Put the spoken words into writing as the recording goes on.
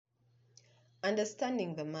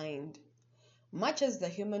Understanding the mind. Much as the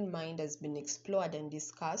human mind has been explored and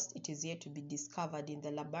discussed, it is yet to be discovered in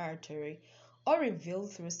the laboratory or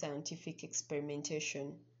revealed through scientific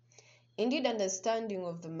experimentation. Indeed, understanding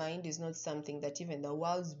of the mind is not something that even the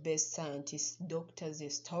world's best scientists, doctors,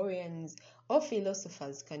 historians, or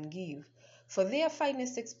philosophers can give, for their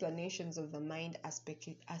finest explanations of the mind are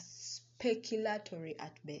speculatory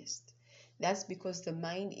at best. That's because the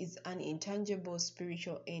mind is an intangible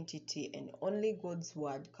spiritual entity and only God's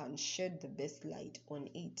word can shed the best light on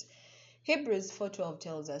it. Hebrews 4:12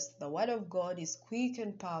 tells us, "The word of God is quick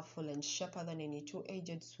and powerful and sharper than any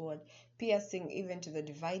two-edged sword, piercing even to the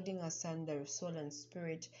dividing asunder of soul and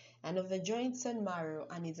spirit, and of the joints and marrow,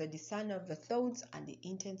 and is a discerner of the thoughts and the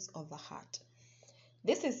intents of the heart."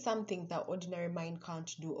 This is something that ordinary mind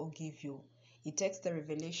can't do or give you. It takes the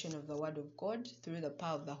revelation of the Word of God through the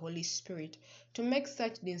power of the Holy Spirit to make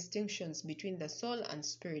such distinctions between the soul and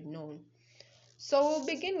spirit known. So we'll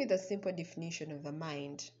begin with a simple definition of the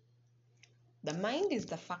mind. The mind is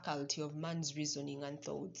the faculty of man's reasoning and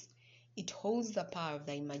thoughts. It holds the power of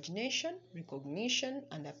the imagination, recognition,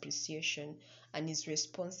 and appreciation, and is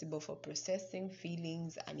responsible for processing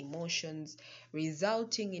feelings and emotions,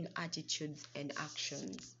 resulting in attitudes and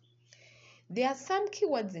actions. There are some key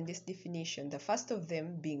words in this definition, the first of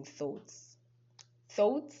them being thoughts.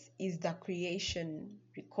 Thoughts is the creation,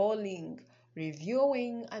 recalling,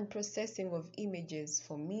 reviewing, and processing of images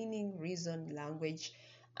for meaning, reason, language,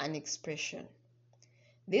 and expression.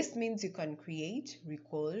 This means you can create,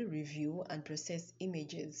 recall, review, and process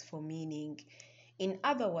images for meaning. In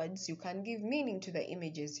other words, you can give meaning to the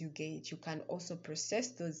images you get. You can also process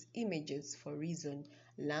those images for reason,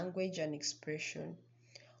 language, and expression.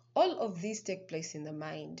 All of these take place in the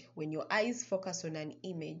mind. When your eyes focus on an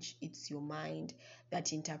image, it's your mind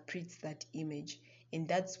that interprets that image. And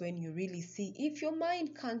that's when you really see. If your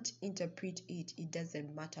mind can't interpret it, it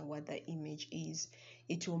doesn't matter what the image is.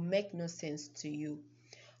 It will make no sense to you.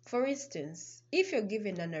 For instance, if you're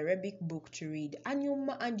given an Arabic book to read and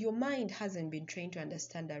your mind hasn't been trained to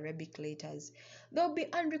understand Arabic letters, they'll be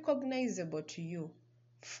unrecognizable to you.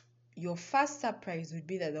 Your first surprise would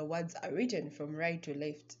be that the words are written from right to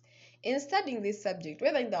left. In studying this subject,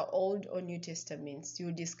 whether in the Old or New Testaments, you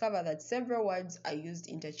will discover that several words are used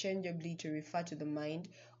interchangeably to refer to the mind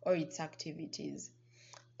or its activities.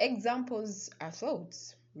 Examples are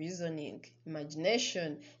thoughts, reasoning,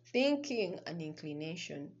 imagination, thinking, and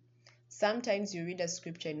inclination. Sometimes you read a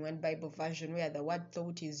scripture in one Bible version where the word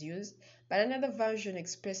thought is used, but another version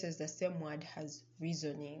expresses the same word as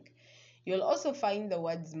reasoning. You'll also find the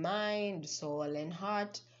words mind, soul, and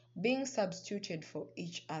heart being substituted for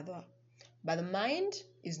each other. But the mind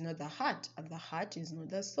is not the heart, and the heart is not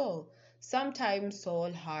the soul. Sometimes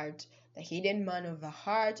soul, heart, the hidden man of the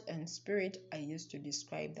heart, and spirit are used to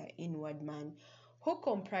describe the inward man, who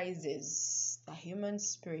comprises the human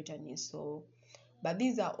spirit and his soul. But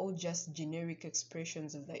these are all just generic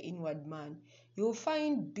expressions of the inward man. You will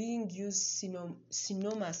find being used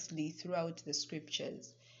synonymously throughout the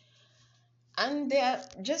scriptures. And they are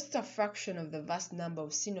just a fraction of the vast number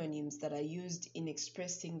of synonyms that are used in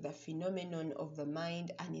expressing the phenomenon of the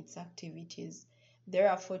mind and its activities.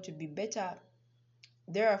 Therefore, to better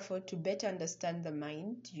understand the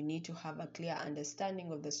mind, you need to have a clear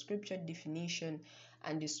understanding of the scripture definition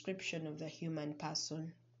and description of the human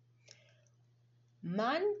person.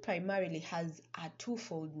 Man primarily has a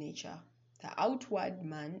twofold nature, the outward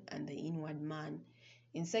man and the inward man.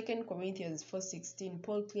 In 2 Corinthians 4:16,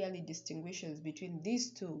 Paul clearly distinguishes between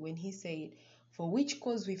these two when he said, "For which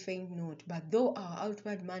cause we faint not, but though our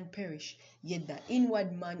outward man perish, yet the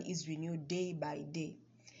inward man is renewed day by day."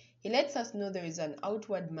 He lets us know there is an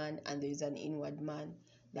outward man and there is an inward man.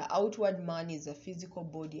 The outward man is a physical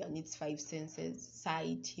body and its five senses: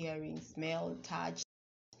 sight, hearing, smell, touch.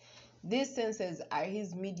 These senses are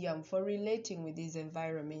his medium for relating with his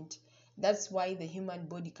environment. That's why the human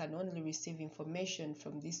body can only receive information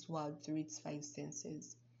from this world through its five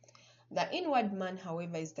senses. The inward man,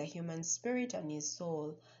 however, is the human spirit and his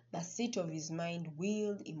soul, the seat of his mind,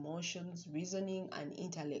 will, emotions, reasoning, and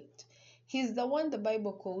intellect. He is the one the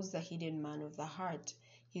Bible calls the hidden man of the heart.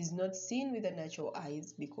 He is not seen with the natural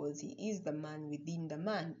eyes because he is the man within the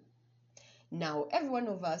man. Now, every one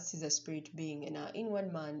of us is a spirit being, and our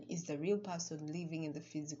inward man is the real person living in the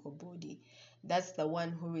physical body. That's the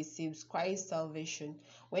one who receives Christ's salvation.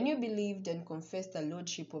 When you believed and confessed the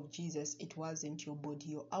Lordship of Jesus, it wasn't your body,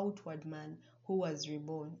 your outward man, who was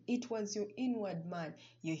reborn. It was your inward man,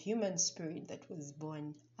 your human spirit, that was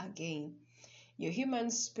born again. Your human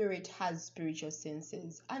spirit has spiritual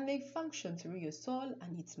senses, and they function through your soul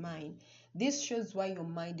and its mind. This shows why your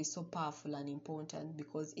mind is so powerful and important,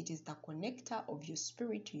 because it is the connector of your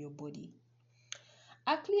spirit to your body.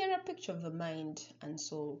 A clearer picture of the mind and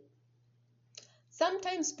soul.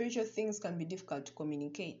 Sometimes spiritual things can be difficult to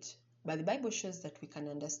communicate, but the Bible shows that we can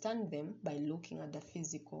understand them by looking at the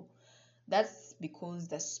physical. That's because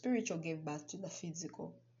the spiritual gave birth to the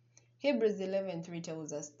physical. Hebrews 11:3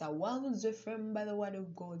 tells us, the worlds were framed by the word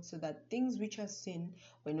of God, so that things which are seen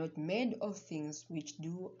were not made of things which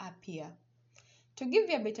do appear. To give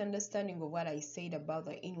you a better understanding of what I said about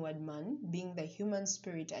the inward man being the human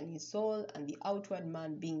spirit and his soul, and the outward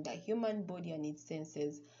man being the human body and its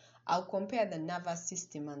senses, I'll compare the nervous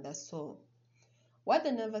system and the soul. What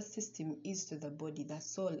the nervous system is to the body, the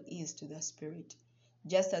soul is to the spirit.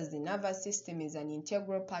 Just as the nervous system is an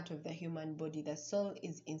integral part of the human body, the soul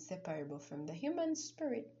is inseparable from the human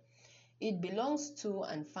spirit. It belongs to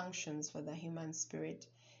and functions for the human spirit.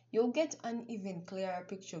 You'll get an even clearer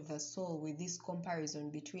picture of the soul with this comparison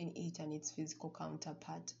between it and its physical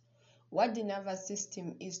counterpart. What the nervous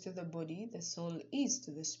system is to the body, the soul is to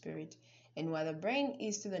the spirit. And what the brain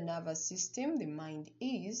is to the nervous system, the mind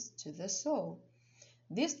is to the soul.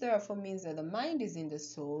 This therefore means that the mind is in the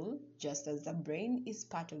soul, just as the brain is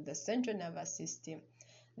part of the central nervous system.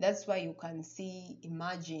 That's why you can see,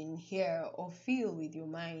 imagine, hear, or feel with your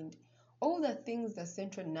mind. All the things the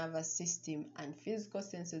central nervous system and physical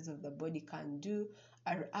senses of the body can do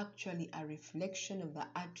are actually a reflection of the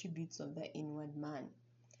attributes of the inward man.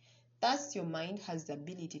 Thus, your mind has the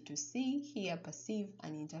ability to see, hear, perceive,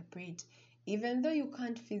 and interpret. Even though you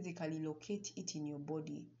can't physically locate it in your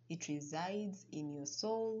body, it resides in your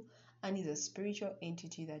soul and is a spiritual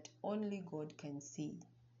entity that only God can see.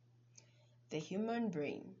 The human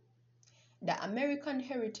brain. The American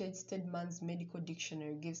Heritage Stedman's Medical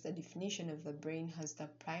Dictionary gives the definition of the brain as the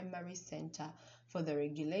primary center for the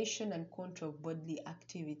regulation and control of bodily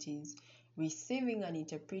activities, receiving and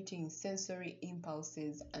interpreting sensory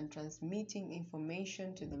impulses, and transmitting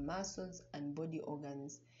information to the muscles and body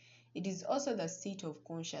organs. It is also the seat of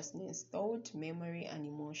consciousness, thought, memory, and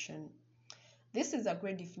emotion. This is a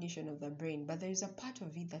great definition of the brain, but there is a part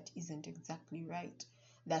of it that isn't exactly right.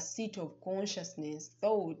 The seat of consciousness,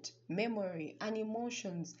 thought, memory, and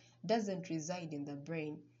emotions doesn't reside in the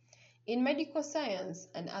brain. In medical science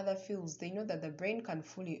and other fields, they know that the brain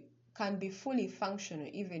can be fully functional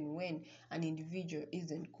even when an individual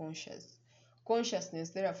isn't conscious.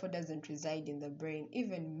 Consciousness, therefore, doesn't reside in the brain.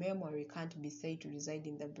 Even memory can't be said to reside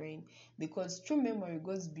in the brain, because true memory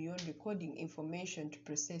goes beyond recording information to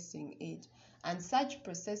processing it, and such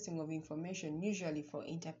processing of information, usually for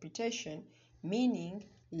interpretation, meaning,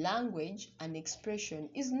 language, and expression,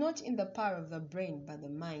 is not in the power of the brain but the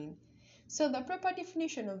mind. So the proper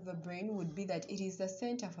definition of the brain would be that it is the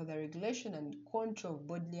center for the regulation and control of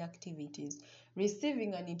bodily activities,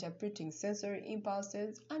 receiving and interpreting sensory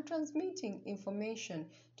impulses, and transmitting information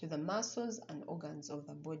to the muscles and organs of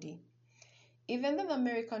the body. Even though the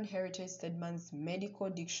American Heritage Stedman's Medical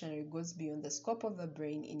Dictionary goes beyond the scope of the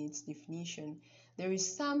brain in its definition, there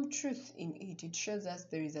is some truth in it. It shows us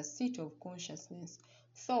there is a seat of consciousness,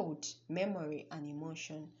 thought, memory, and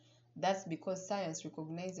emotion. That's because science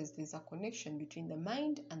recognizes there's a connection between the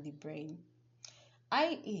mind and the brain,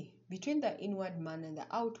 i.e., between the inward man and the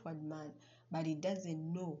outward man, but it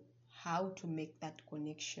doesn't know how to make that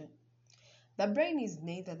connection. The brain is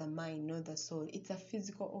neither the mind nor the soul. It's a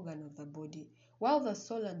physical organ of the body, while the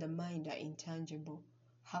soul and the mind are intangible.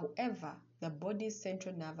 However, the body's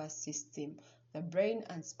central nervous system, the brain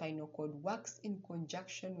and spinal cord, works in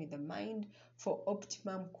conjunction with the mind for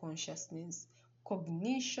optimum consciousness,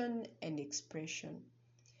 cognition, and expression.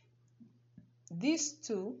 These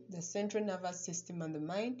two, the central nervous system and the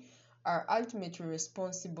mind, are ultimately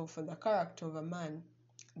responsible for the character of a man.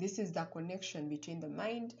 This is the connection between the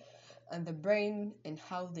mind and the brain and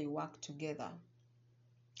how they work together.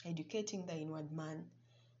 Educating the inward man.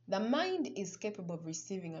 The mind is capable of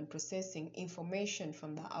receiving and processing information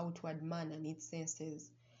from the outward man and its senses,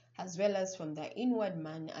 as well as from the inward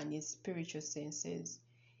man and its spiritual senses.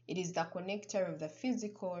 It is the connector of the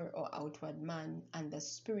physical or outward man and the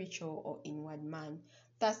spiritual or inward man,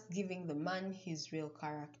 thus giving the man his real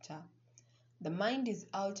character. The mind is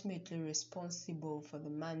ultimately responsible for the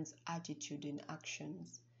man's attitude and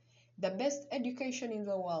actions. The best education in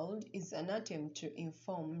the world is an attempt to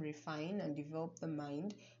inform, refine, and develop the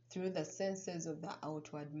mind through the senses of the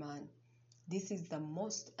outward man. This is the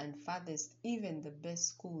most and farthest even the best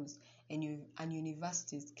schools and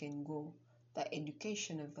universities can go, the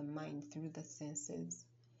education of the mind through the senses.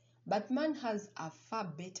 But man has a far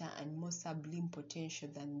better and more sublime potential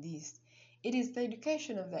than this. It is the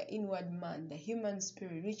education of the inward man, the human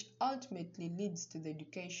spirit, which ultimately leads to the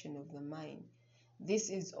education of the mind. This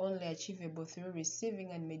is only achievable through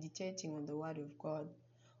receiving and meditating on the Word of God.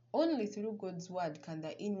 Only through God's Word can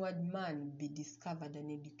the inward man be discovered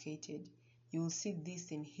and educated. You will see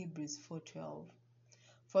this in Hebrews 4:12.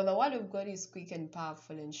 For the Word of God is quick and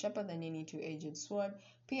powerful and sharper than any two-edged sword,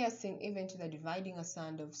 piercing even to the dividing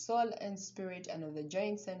asunder of soul and spirit and of the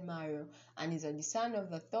joints and marrow, and is a discerner of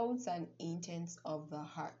the thoughts and intents of the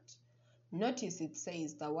heart. Notice it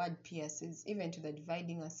says the word pierces even to the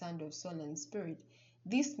dividing asunder of soul and spirit.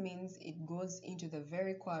 This means it goes into the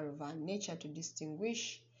very core of our nature to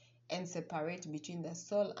distinguish and separate between the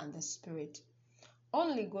soul and the spirit.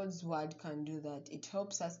 Only God's Word can do that. It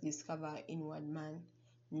helps us discover our inward man.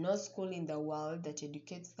 No school in the world that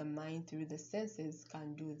educates the mind through the senses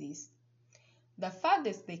can do this. The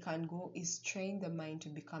farthest they can go is train the mind to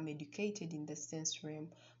become educated in the sense realm,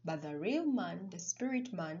 but the real man, the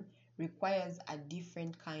spirit man, requires a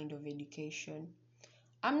different kind of education.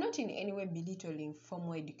 I'm not in any way belittling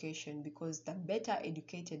formal education, because the better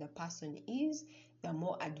educated a person is, the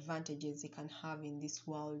more advantages he can have in this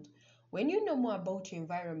world. When you know more about your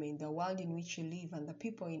environment, the world in which you live, and the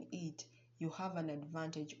people in it, you have an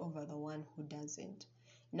advantage over the one who doesn't.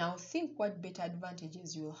 Now think what better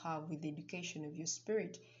advantages you will have with the education of your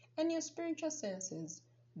spirit and your spiritual senses.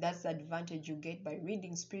 That's the advantage you get by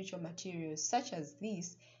reading spiritual materials such as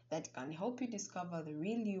this that can help you discover the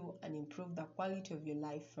real you and improve the quality of your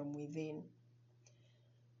life from within.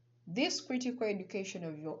 This critical education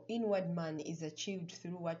of your inward man is achieved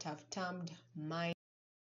through what I've termed mind.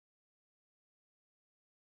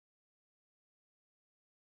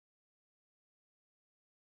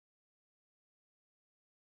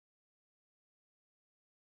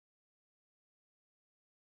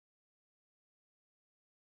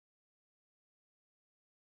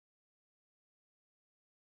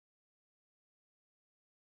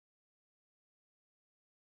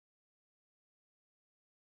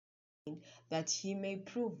 That he may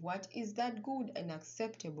prove what is that good and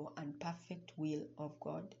acceptable and perfect will of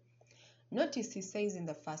God. Notice he says in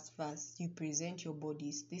the first verse, you present your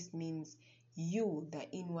bodies. This means you, the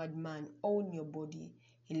inward man, own your body.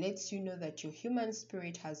 He lets you know that your human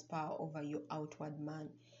spirit has power over your outward man.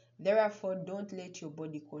 Therefore, don't let your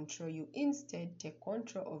body control you. Instead, take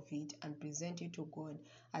control of it and present it to God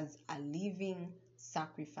as a living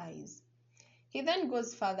sacrifice. He then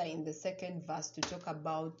goes further in the second verse to talk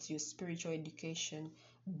about your spiritual education.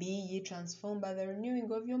 Be ye transformed by the renewing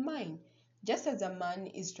of your mind. Just as a man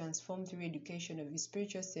is transformed through education of his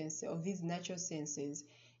spiritual sense, of his natural senses,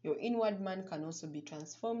 your inward man can also be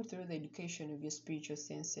transformed through the education of your spiritual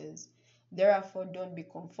senses. Therefore, don't be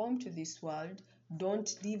conformed to this world.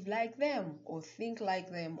 Don't live like them, or think like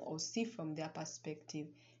them, or see from their perspective.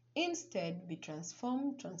 Instead, be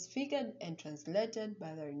transformed, transfigured, and translated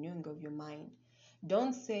by the renewing of your mind.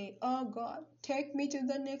 Don't say, oh God, take me to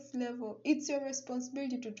the next level. It's your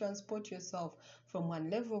responsibility to transport yourself from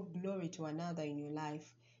one level of glory to another in your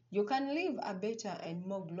life. You can live a better and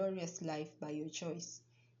more glorious life by your choice.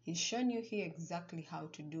 He's shown you here exactly how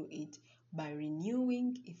to do it by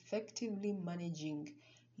renewing, effectively managing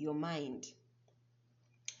your mind.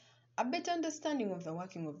 A better understanding of the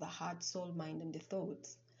working of the heart, soul, mind, and the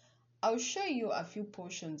thoughts. I'll show you a few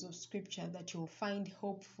portions of scripture that you'll find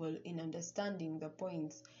helpful in understanding the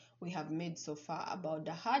points we have made so far about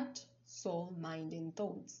the heart, soul, mind, and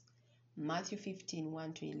thoughts. Matthew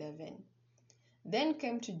 15:1-11. Then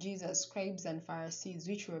came to Jesus scribes and Pharisees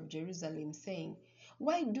which were of Jerusalem, saying,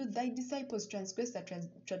 why do thy disciples transgress the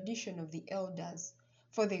tradition of the elders?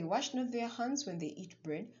 For they wash not their hands when they eat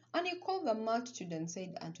bread. And he called the multitude and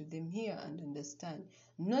said unto them, hear and understand.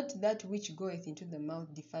 Not that which goeth into the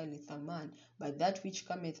mouth defileth a man, but that which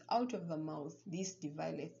cometh out of the mouth, this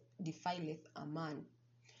defileth a man.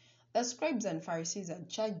 The scribes and Pharisees had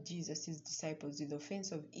charged Jesus, his disciples, with the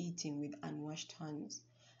offense of eating with unwashed hands.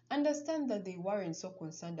 Understand that they weren't so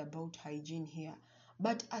concerned about hygiene here,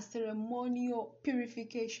 but a ceremonial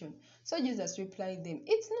purification. So Jesus replied them,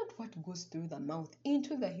 it's not what goes through the mouth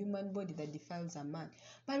into the human body that defiles a man,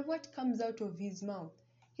 but what comes out of his mouth.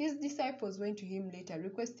 His disciples went to him later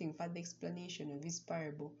requesting further explanation of his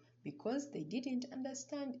parable because they didn't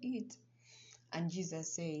understand it. And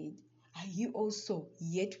Jesus said, are ye also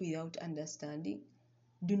yet without understanding?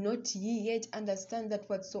 Do not ye yet understand that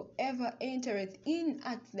whatsoever entereth in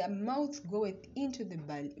at the mouth goeth into the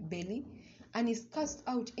belly, and is cast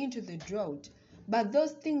out into the draught? But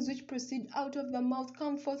those things which proceed out of the mouth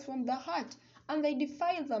come forth from the heart, and they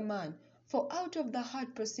defile the man. For out of the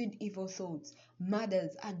heart proceed evil thoughts,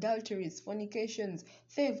 murders, adulteries, fornications,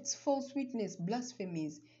 thefts, false witness,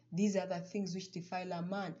 blasphemies. These are the things which defile a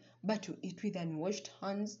man, but to eat with unwashed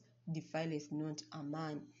hands defileth not a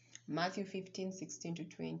man. Matthew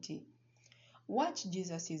 15:16-20. Watch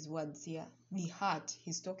Jesus' words here. The heart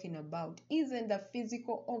he's talking about isn't the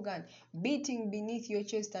physical organ beating beneath your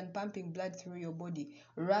chest and pumping blood through your body.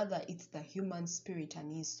 Rather, it's the human spirit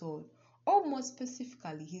and his soul, or more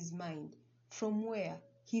specifically, his mind. From where,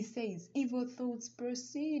 he says, evil thoughts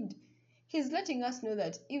proceed. He's letting us know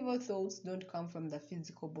that evil thoughts don't come from the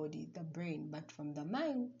physical body, the brain, but from the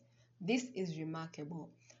mind. This is remarkable.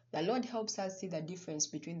 The Lord helps us see the difference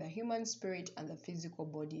between the human spirit and the physical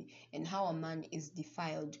body, and how a man is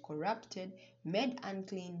defiled, corrupted, made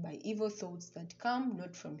unclean by evil thoughts that come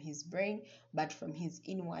not from his brain, but from his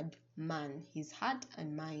inward man, his heart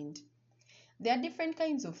and mind. There are different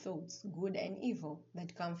kinds of thoughts, good and evil,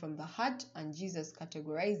 that come from the heart, and Jesus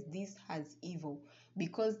categorized these as evil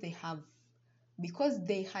because they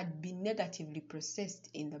had been negatively processed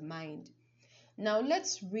in the mind. Now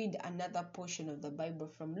let's read another portion of the Bible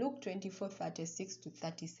from Luke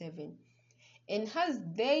 24:36-37. And as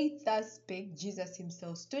they thus spake, Jesus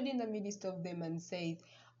himself stood in the midst of them and said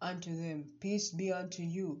unto them, Peace be unto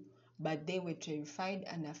you. But they were terrified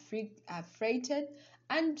and affrighted,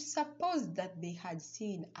 and supposed that they had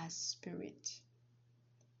seen a spirit.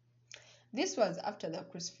 This was after the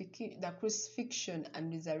crucifixion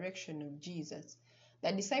and resurrection of Jesus.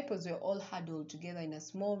 The disciples were all huddled together in a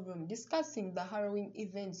small room, discussing the harrowing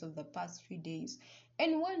events of the past few days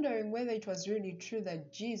and wondering whether it was really true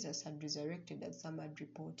that Jesus had resurrected as some had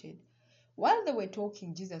reported. While they were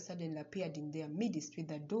talking, Jesus suddenly appeared in their midst with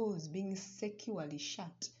the doors being securely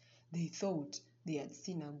shut. They thought they had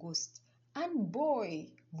seen a ghost, and boy,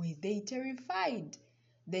 were they terrified.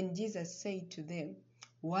 Then Jesus said to them,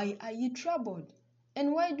 Why are ye troubled?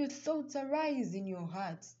 And why do thoughts arise in your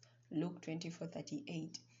hearts? Luke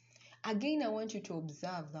 24:38. Again, I want you to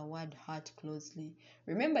observe the word heart closely.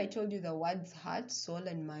 Remember, I told you the words heart, soul,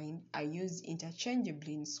 and mind are used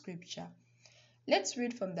interchangeably in Scripture. Let's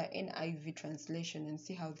read from the NIV translation and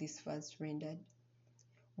see how this verse rendered.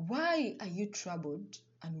 Why are you troubled,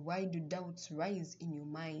 and why do doubts rise in your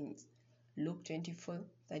minds? Luke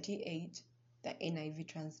 24:38, the NIV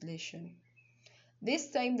translation.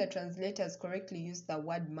 This time the translators correctly used the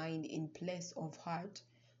word mind in place of heart.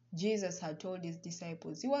 Jesus had told his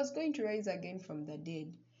disciples he was going to rise again from the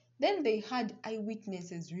dead. Then they had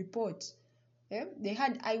eyewitnesses reports. They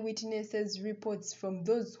had eyewitnesses reports from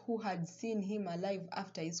those who had seen him alive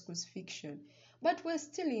after his crucifixion, but were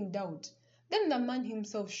still in doubt. Then the man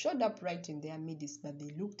himself showed up right in their midst, but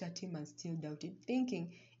they looked at him and still doubted,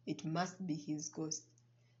 thinking it must be his ghost.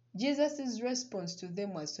 Jesus' response to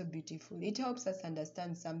them was so beautiful. It helps us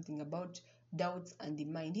understand something about doubts and the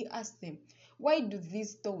mind. He asked them, Why do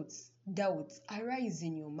these doubts arise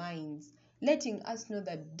in your minds? Letting us know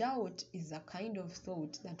that doubt is a kind of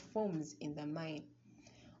thought that forms in the mind.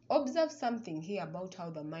 Observe something here about how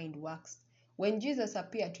the mind works. When Jesus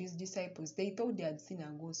appeared to his disciples, they thought they had seen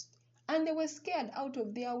a ghost, and they were scared out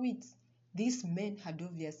of their wits. These men had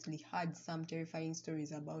obviously heard some terrifying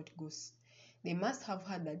stories about ghosts. They must have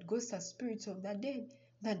heard that ghosts are spirits of the dead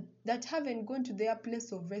that haven't gone to their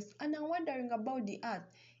place of rest and are wandering about the earth,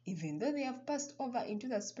 even though they have passed over into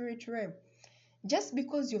the spirit realm. Just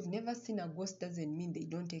because you've never seen a ghost doesn't mean they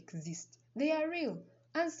don't exist. They are real.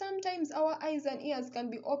 And sometimes our eyes and ears can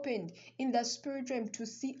be opened in the spirit realm to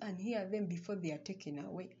see and hear them before they are taken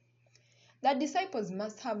away. The disciples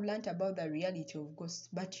must have learnt about the reality of ghosts,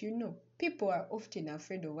 but people are often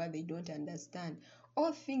afraid of what they don't understand,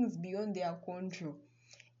 or things beyond their control.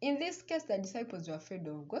 In this case, the disciples were afraid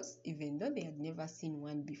of ghosts, even though they had never seen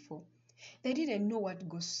one before. They didn't know what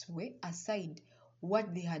ghosts were, aside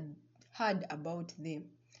what they had heard about them.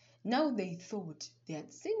 Now they thought they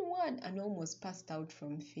had seen one and almost passed out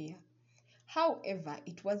from fear. However,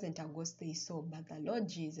 it wasn't a ghost they saw, but the Lord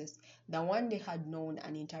Jesus, the one they had known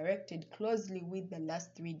and interacted closely with the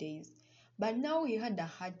last 3 days. But now he had a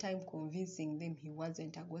hard time convincing them he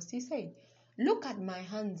wasn't a ghost. He said, Look at my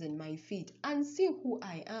hands and my feet and see who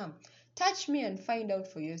I am. Touch me and find out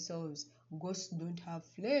for yourselves. Ghosts don't have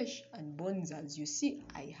flesh and bones as you see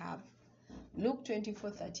I have. Luke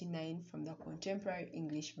 24:39 from the Contemporary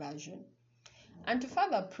English Version. And to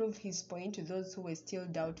further prove his point to those who were still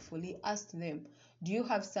doubtful, he asked them, Do you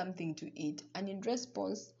have something to eat? And in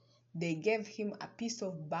response, they gave him a piece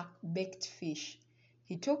of baked fish.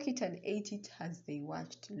 He took it and ate it as they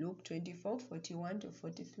watched. Luke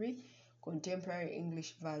 24:41-43, Contemporary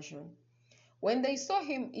English Version. When they saw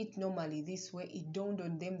him eat normally this way, it dawned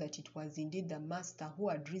on them that it was indeed the Master who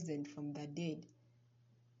had risen from the dead.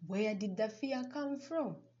 Where did the fear come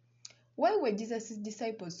from? Why were Jesus'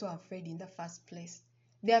 disciples so afraid in the first place?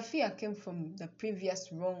 Their fear came from the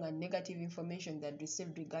previous wrong and negative information they had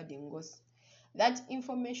received regarding ghosts. That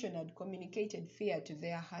information had communicated fear to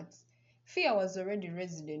their hearts. Fear was already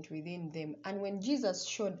resident within them, and when Jesus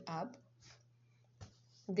showed up,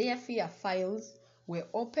 their fear files were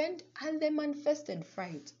opened and they manifested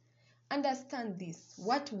fright. Understand this: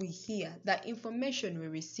 what we hear, the information we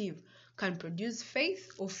receive, can produce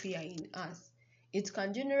faith or fear in us. It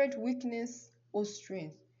can generate weakness or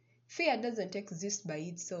strength. Fear doesn't exist by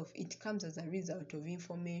itself, it comes as a result of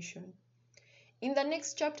information. In the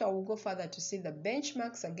next chapter, we'll go further to see the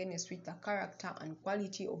benchmarks against which the character and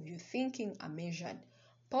quality of your thinking are measured.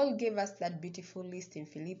 Paul gave us that beautiful list in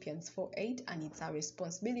Philippians 4:8, and it's our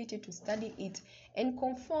responsibility to study it and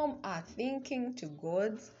conform our thinking to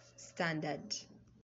God's standard.